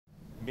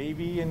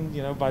maybe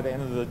by the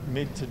end of the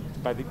mid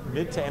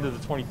to end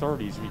of the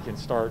 2030s, we can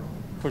start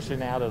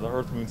pushing out of the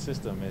Earth-Moon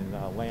system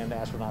and land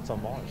astronauts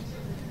on Mars.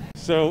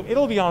 So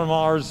it'll be on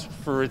Mars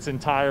for its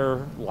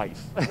entire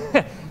life.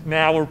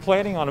 Now we're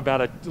planning on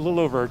about a little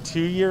over a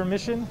 2-year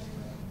mission,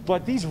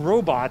 but these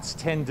robots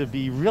tend to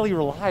be really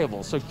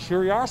reliable. So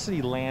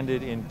Curiosity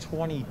landed in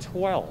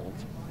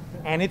 2012,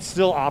 and it's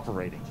still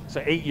operating,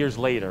 so 8 years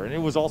later, and it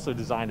was also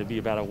designed to be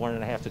about a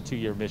 1.5 to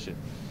 2-year mission.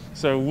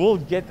 So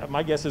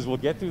my guess is we'll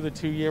get through the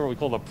 2-year, what we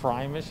call the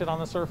prime mission on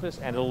the surface,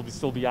 and it'll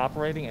still be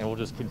operating, and we'll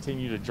just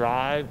continue to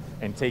drive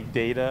and take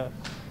data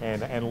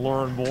and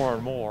learn more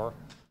and more.